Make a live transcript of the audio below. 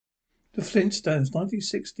The Flintstones,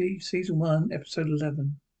 1960, Season 1, Episode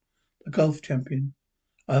 11. The Golf Champion.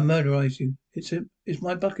 I murderize you. It's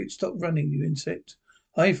my bucket. Stop running, you insect.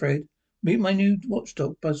 Hi, Fred. Meet my new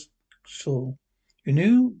watchdog, Buzzsaw. Your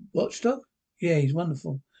new watchdog? Yeah, he's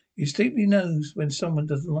wonderful. He distinctly knows when someone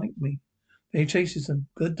doesn't like me. Then he chases them.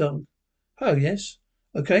 Good dog. Oh, yes.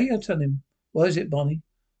 Okay, I'll tell him. What is it, Bonnie?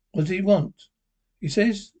 What does he want? He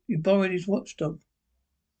says you borrowed his watchdog.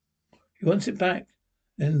 He wants it back.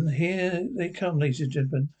 And here they come, ladies and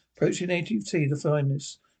gentlemen. Approaching 18th the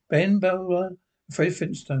finest. Ben Bauer and Fred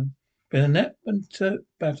Flintstone. Been a nap and Turk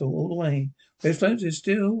battle all the way. Fred Flintstone is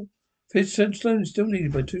still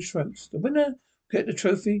leading by 2 strokes. The winner will get the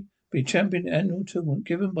trophy, be champion annual tournament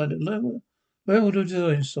given by the lower world of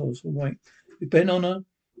design stores. All right. With Ben Honor,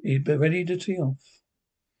 he'd be ready to tee off.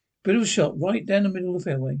 Brittle shot right down the middle of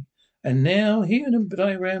the fairway. And now here in the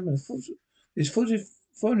diagram is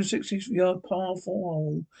 460-yard par 4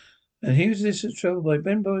 hole. And here's this at trouble by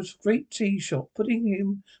Ben Bowe's great tee shot, putting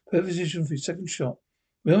him per position for his second shot.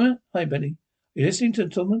 Wilma, hi Benny. Are you listening to the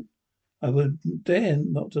tournament? I would dare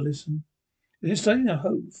not to listen. It's starting I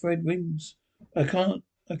hope Fred wins. I can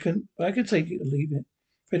take it or leave it.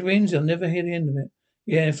 Fred wins, you'll never hear the end of it.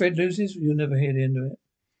 Yeah, if Fred loses, you'll never hear the end of it.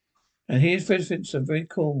 And here's Fred Flintstone, very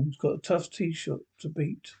cool. He's got a tough tee shot to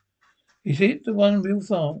beat. He's hit the one real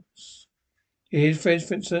fast. Here's Fred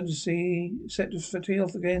Flintstone to see set the tee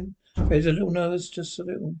off again. Fred's a little nervous, just a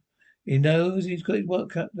little. He knows he's got his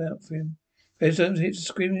work cut out for him. Fred Flintstone hits a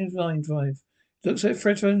screaming line drive. Looks like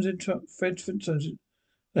Flintstone's in trouble.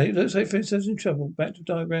 Back to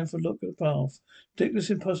diagram for a look at the path. Ridiculous,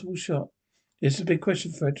 impossible shot. This is a big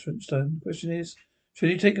question for Fred Flintstone. The question is, should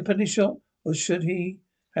he take a penalty shot or should he?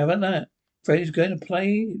 How about that? Fred is going to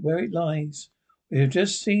play where it lies. We have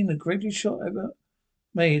just seen the greatest shot ever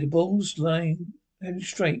made. The ball's lying headed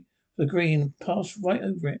straight for the green and passed right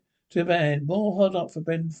over it. Too bad. More hard up for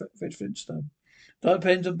Fred Flintstone. That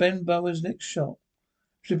depends on Ben Bower's next shot.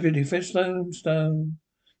 Tribute Fred Flintstone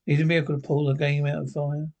needs a miracle to pull the game out of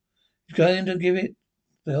fire. He's going to give it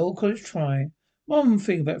the old college try. One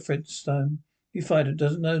thing about Fred Stone, he fighter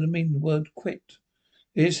doesn't know the meaning of the word quit.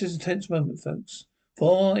 This is a tense moment, folks.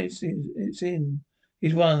 It's in.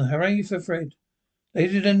 He's won. Hooray for Fred.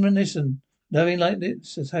 Ladies and gentlemen, listen. Nothing like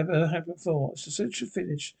this has ever happened before. It's such a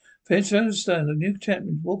finish. Fred Flintstone, the new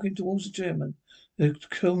champion, walking towards the chairman. The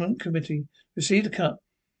tournament committee received the cup.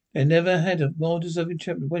 They never had a more deserving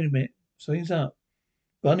champion. Wait a minute. Something's up.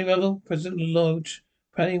 Barney Rubble, president of the lodge,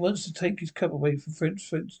 apparently wants to take his cup away from Fred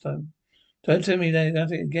Flintstone. Don't tell me they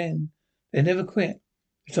got it again. They never quit.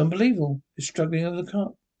 It's unbelievable. They're struggling over the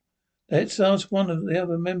cup. Let's ask one of the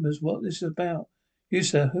other members what this is about. You,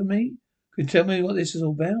 sir, who, me? Could you tell me what this is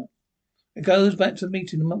all about? It goes back to a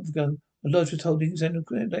meeting a month ago. The lodge was holding its annual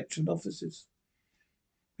election offices.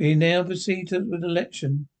 We now proceed with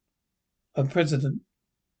election of president.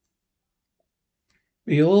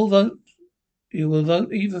 We all vote. You will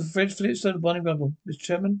vote either for Fred Flintstone or Barney Rubble. Mr.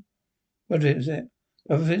 Chairman, what is it?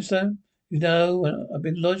 Brother Flintstone, you know I've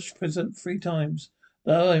been lodge president 3 times.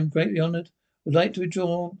 Though I am greatly honoured, would like to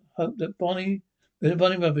withdraw. Hope that Barney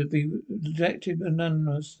Rubble be elected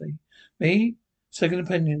unanimously. Me? Second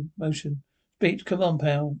opinion. Motion. Speak. Come on,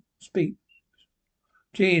 pal. Speak.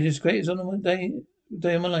 Gee, this is the greatest honour day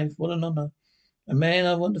of my life. What an honour. A man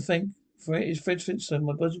I want to thank for it is Fred Flintstone,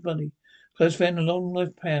 my bosom buddy, close friend and long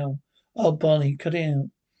life pal. Oh, Barney, cut it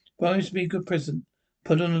out. Promise to be a good president.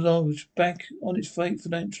 Put on the lodge back on its feet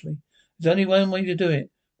financially. There's only one way to do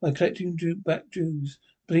it, by collecting back dues.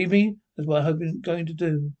 Believe me, that's what I'm going to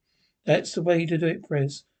do. That's the way to do it,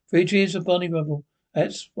 Prez. 3 cheers for Barney Rubble.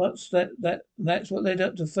 That's what led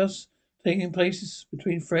up to fuss taking places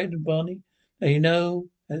between Fred and Barney. Now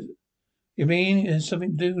you mean it has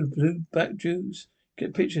something to do with blue back Jews? Get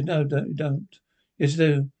a picture? No, you don't. Yes, I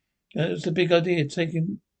do. That's the big idea.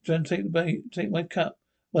 Trying to take my cut.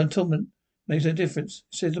 One tournament makes no difference.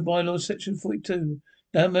 It says the bylaws, section 42.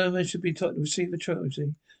 No member should be taught to receive a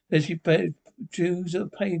trophy unless you pay Jews that are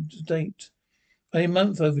paid to date. Only a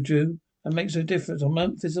month overdue. That makes no difference. A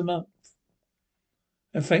month is a month.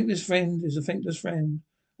 A thankless friend is a thankless friend.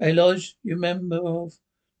 A lodge you member of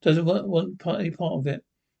doesn't want any part of it.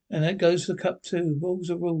 And that goes for the cup too. Rules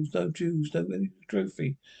are rules. No Jews, no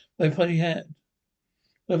trophy. No party hat.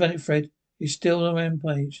 What about it, Fred? He's still on a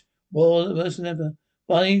rampage. More worse than ever.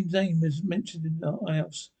 Barney's name is mentioned in the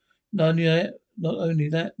house. Not only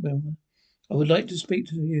that, Wilma. I would like to speak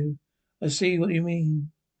to you. I see what you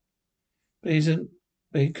mean. But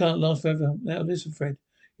he can't last forever. Now listen, Fred.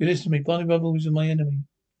 You listen to me. Barney Rubble is my enemy.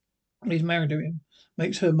 He's married to him.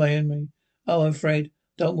 Makes her my enemy. Oh, I'm afraid.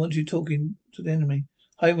 Don't want you talking to the enemy.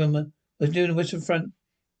 Hi, Wilma. I was doing the Western Front.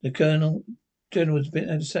 The General has been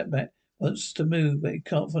had a setback. Wants to move, but he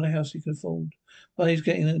can't find a house he can afford. But he's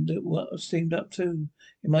getting a little steamed up too.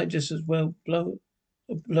 He might just as well blow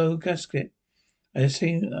a gasket. I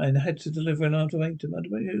had to deliver an ultimatum. What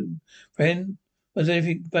about you, friend? Was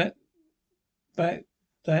anything back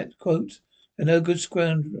that quote? They're no good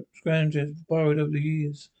scroungers borrowed over the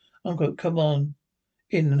years. Unquote. Come on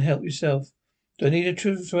in and help yourself. Do I need a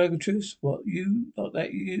truth to a truth? What, you? Not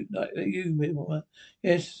that you, woman.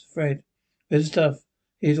 Yes, Fred. Where's the stuff?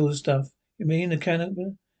 Here's all the stuff. You mean the can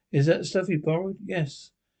opener? Is that the stuff you borrowed?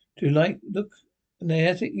 Yes. Do you look in the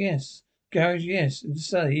attic? Yes. Garage? Yes. In the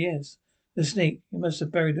cellar? Yes. The sneak? You must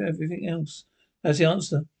have buried everything else. That's the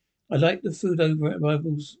answer. I like the food over at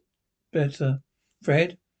Rivals better.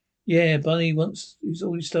 Fred? Yeah, Bunny wants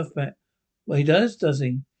all his stuff back. Well, he does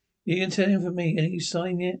he? You can tell him for me. Any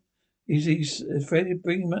sign yet? He's afraid of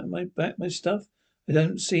bringing back my stuff. I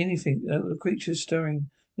don't see anything. The creature's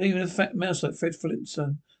stirring. Not even a fat mouse like Fred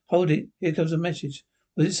Flintstone. Hold it. Here comes a message.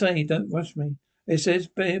 What does it say? Don't rush me. It says,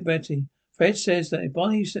 Betty. Fred says that if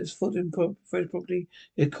Barney sets foot in Fred's property,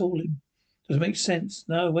 he'll call him. Does it make sense?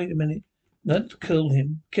 No, wait a minute. Not kill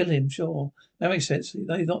him. Kill him, sure. That makes sense.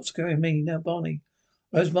 They're not scaring me. Now, Barney.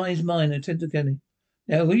 Where's mine? I tend to get it.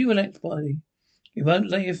 Now, will you elect, Barney? You won't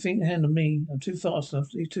lay your hand on me. I'm too fast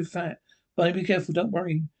enough. You're too fat. But be careful, don't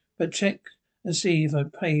worry. But check and see if I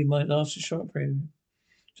paid my last insurance premium.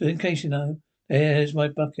 So in case you know, there's my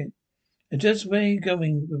bucket. And just where are you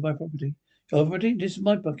going with my property? Your property? This is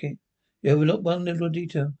my bucket. You overlooked one little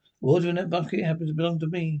detail. The water in that bucket happens to belong to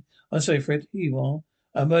me. I'm sorry, Fred. Here you are.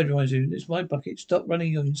 I murderize you. It's my bucket. Stop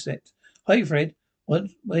running your insect. Hi, Fred. What?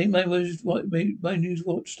 My news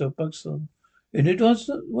watchdog, Bugstone. Your new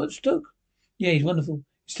watchdog? Yeah, he's wonderful.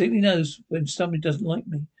 He strictly knows when somebody doesn't like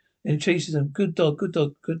me. And he chases them. Good dog, good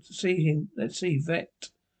dog. Good to see him. Let's see. VET,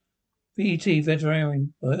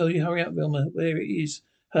 veterinarian. Oh, you hurry up, Wilma. There it is.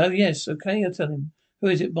 Oh, yes. Okay, I'll tell him. Who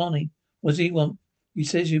is it, Barney? What does he want? He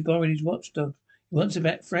says you borrowed his watchdog. He wants it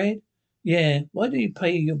back, Fred? Yeah. Why don't you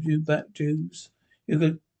pay your dues? You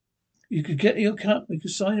could get your cup. We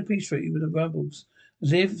could sign a peace treaty with the rebels.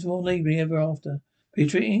 Live more legally ever after.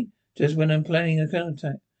 Peace treaty? Just when I'm planning a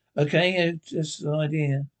counterattack. Okay, just an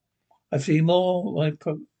idea. I see more. I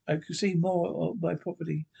could see more of my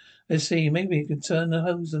property. Let's see. Maybe you can turn the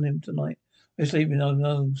hose on him tonight. Let's leave him. Oh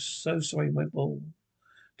no, so sorry, my ball.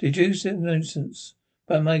 Deduce innocence.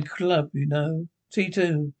 But my club, you know.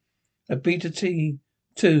 T2. A beta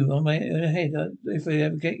T2 on my head. If I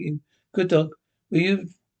ever get you. Good dog. Will you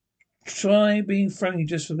try being friendly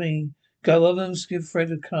just for me? Go over and give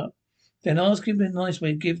Fred a cup. Then ask him in a nice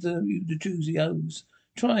way to give you the Jews he owes.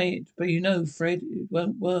 Try it, but you know, Fred, it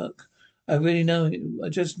won't work. I really know it. I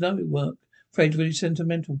just know it won't. Fred's really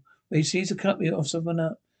sentimental. When he sees a cup, he offers someone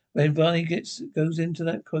up. When Barney goes into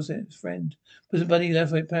that closet, his friend puts a buddy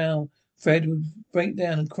left by pal. Fred would break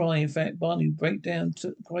down and cry. In fact, Barney would break down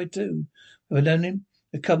to cry too. Have I known him?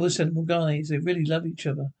 A couple of sensible guys. They really love each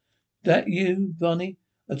other. That you, Barney?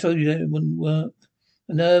 I told you that it wouldn't work.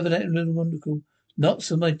 The nerve of that little wonderful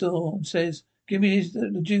knocks on my door and says, "Give me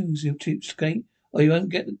the Jews, you cheapskate, or you don't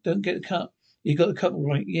get the cup." You got the cup all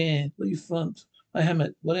right, yeah. What do you want? I hammer.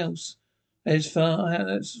 What else? As far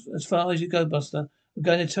as you go, Buster. I'm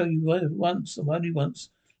going to tell you once, only once.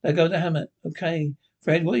 Let go of the hammer. Okay.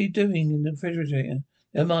 Fred, what are you doing in the refrigerator?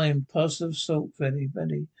 Never mind. Pass the salt, Betty.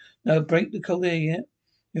 No, break the cold air yet.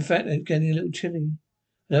 In fact, it's getting a little chilly.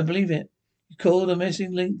 I don't believe it. You called a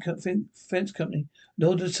missing link fence company and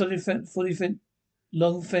ordered a fully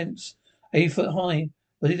long fence, 8 foot high.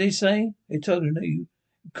 What did they say? They told him that it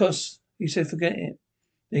costs. He said, forget it.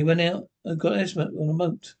 They went out and got an estimate on a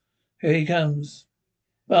moat. Here he comes.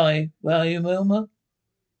 Bye. Well, you, Wilma?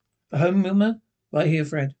 Home, Wilma? Right here,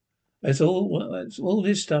 Fred. That's all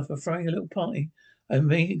this stuff. I'm throwing a little party. I'm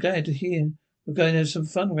really glad to hear. We're going to have some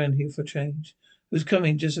fun around here for a change. Who's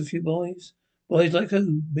coming? Just a few boys? Boys like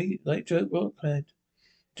who? Me? Like Joe Rockhead.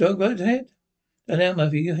 Joe Rockhead? I know,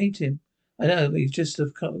 Mother, you hate him. I know, but he's just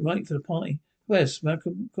right for the party. Where's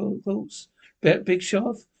Malcolm Colts? Big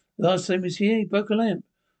Shot? Last time he was here, he broke a lamp.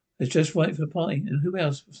 It's just right for the party. And who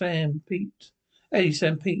else? Sam, Pete.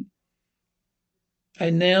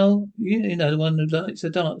 And now, you know the one who likes to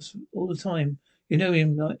dance all the time. You know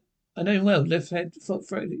him like, I know him well. Left head, foot,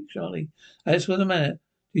 Freddy, Charlie. That's what the matter.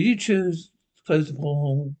 Did you choose to close the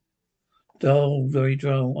porthole? Dull, very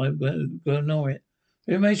dull. I will ignore it.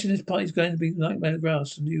 The information this party's going to be like Mad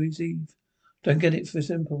Grass on New Year's Eve. Don't get it for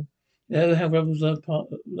simple. You know how rebels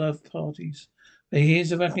love parties. When he hears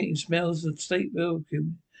the racket and smells the state barbecue,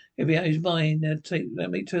 he'll be out of his mind. That'll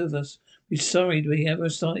make two of us. Be sorry to be ever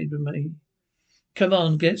started with me. Come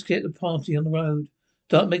on, let's get the party on the road.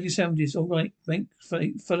 Start making sandwiches. All right. Make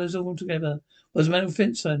fellas all together. What's the matter with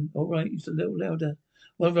Flintstone? All right. Just a little louder.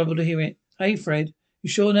 Won't rubble to hear it. Hey, Fred. You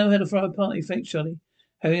sure know how to throw a party? Thanks, Charlie.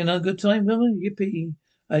 Having a good time, Mama? Yippee.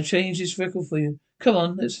 I changed this record for you. Come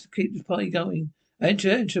on, let's keep the party going.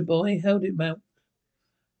 Enter, boy. Held it, Mount.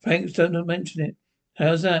 Thanks, don't mention it.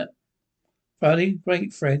 How's that? Friday?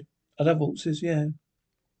 Great, Fred. I love waltzes, yeah.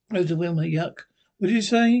 Oh, the Wilma, yuck. What did you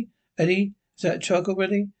say? Eddie, is that chocolate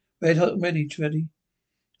ready? Red hot and ready, Freddy.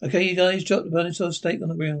 Okay, you guys, drop the burning sort of steak on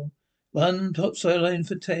the grill. One top sirloin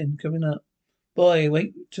for 10 coming up. Boy,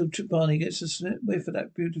 wait till Barney gets a whiff of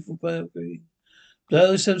that beautiful burger.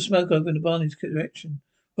 Blow some smoke over in the Barney's direction.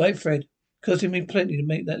 Right, Fred. Costing me plenty to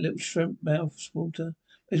make that little shrimp mouth water.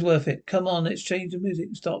 It's worth it. Come on, let's change the music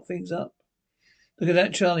and start things up. Look at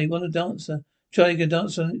that, Charlie. What a dancer. Charlie can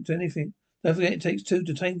dance on to anything. Don't forget it takes two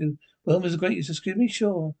to tango. Wilma's the greatest. Excuse me?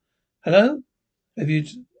 Sure. Hello? Have you...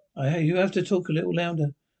 you have to talk a little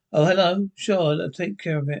louder. Oh, hello. Sure, I'll take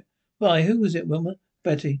care of it. Bye. Who was it, Wilma?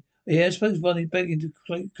 Betty. Yeah, I suppose Bonnie's begging to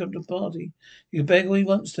come to the party. You can beg all he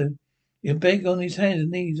wants to. You can beg on his hands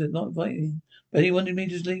and knees at not inviting him. Betty wanted me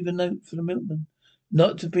to just leave a note for the milkman.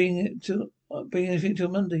 Not to bring anything till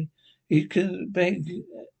Monday. He can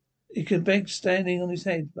beg standing on his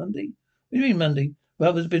head. Monday? What do you mean Monday?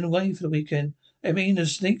 Brother's been away for the weekend. I mean the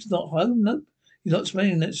sneak's not home? Nope. You're not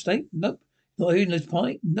smelling that steak? Nope. Not hearing this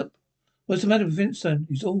pie? Nope. What's the matter with Flintstone?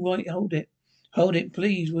 He's all right. Hold it. Hold it,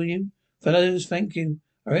 please, will you? Fellows, thank you.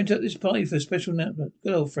 I entered this party for a special announcement.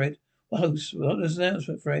 Good old Fred. The host. What is an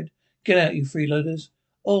announcement, Fred? Get out, you freeloaders.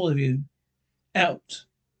 All of you. Out.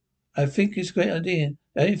 I think it's a great idea.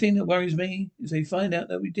 The only thing that worries me is they find out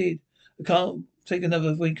that we did. I can't take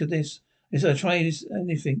another week of this. If I try this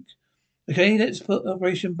anything. Okay, let's put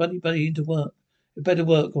Operation Buddy into work. It better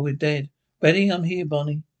work or we're dead. Betty, I'm here,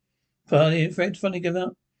 Bonnie. Fred finally give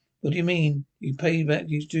up. What do you mean? He paid back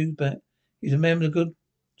his dues back. He's a member of good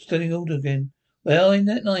standing order again. Well, ain't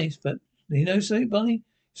that nice, but you know something, Bonnie?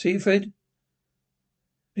 See, Fred?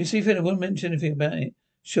 You see, Fred, I wouldn't mention anything about it.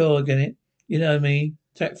 Sure, I get it. You know me.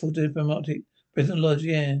 Tactful, diplomatic. President Lodge,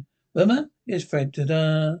 yeah. Wilma? Yes, Fred.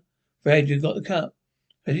 Ta-da. Fred, you got the cup.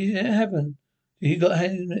 How did that happen? You got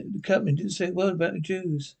handed the cup and didn't say a word about the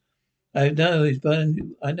Jews. I know he's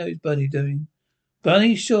Bernie doing.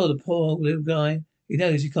 Bernie, sure, the poor little guy. He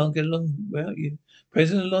knows he can't get along without you.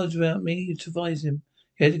 President Lodge without me to advise him.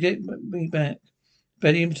 He had to get me back.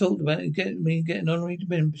 Betty him talked about it, getting honorary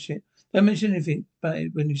membership. Don't mention anything about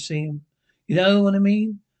it when you see him. You know what I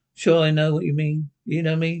mean? Sure, I know what you mean. You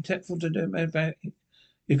know me, tactful to do about it.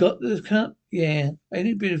 You got the cup? Yeah. Ain't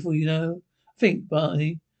it beautiful, you know? Think,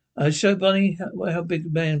 Barney. I'll show Barney how big a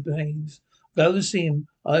man behaves. Go and see him.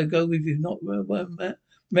 I'll go with you. Not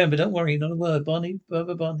remember, don't worry, not a word, Barney,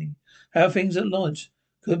 brother Barney. How are things at Lodge?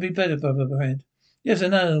 Could be better, brother Brad. Yes, I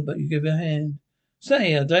know, but you give a hand.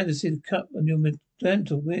 Say, I'm glad to see the cup on your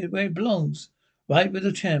mantle where it belongs. Right with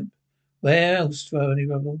the champ. Where else throw any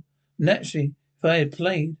rubble? Naturally, if I had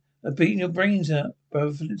played, I'd beaten your brains out,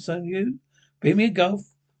 brother Flintstone. You bring me a golf.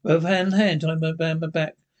 Both hand in hand, tie my band my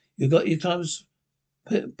back. You got your gloves.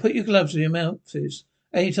 Put your gloves in your mouth, sis.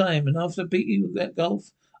 Any time, and after I beat you with that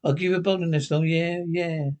golf, I'll give you a bowling nest. Oh yeah,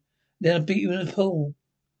 yeah. Then I'll beat you in the pool.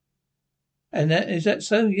 And is that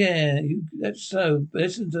so? Yeah, that's so.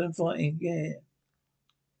 Listen to them fighting. Yeah.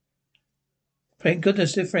 Thank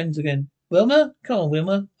goodness they're friends again. Wilma? Come on,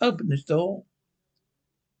 Wilma. Open this door.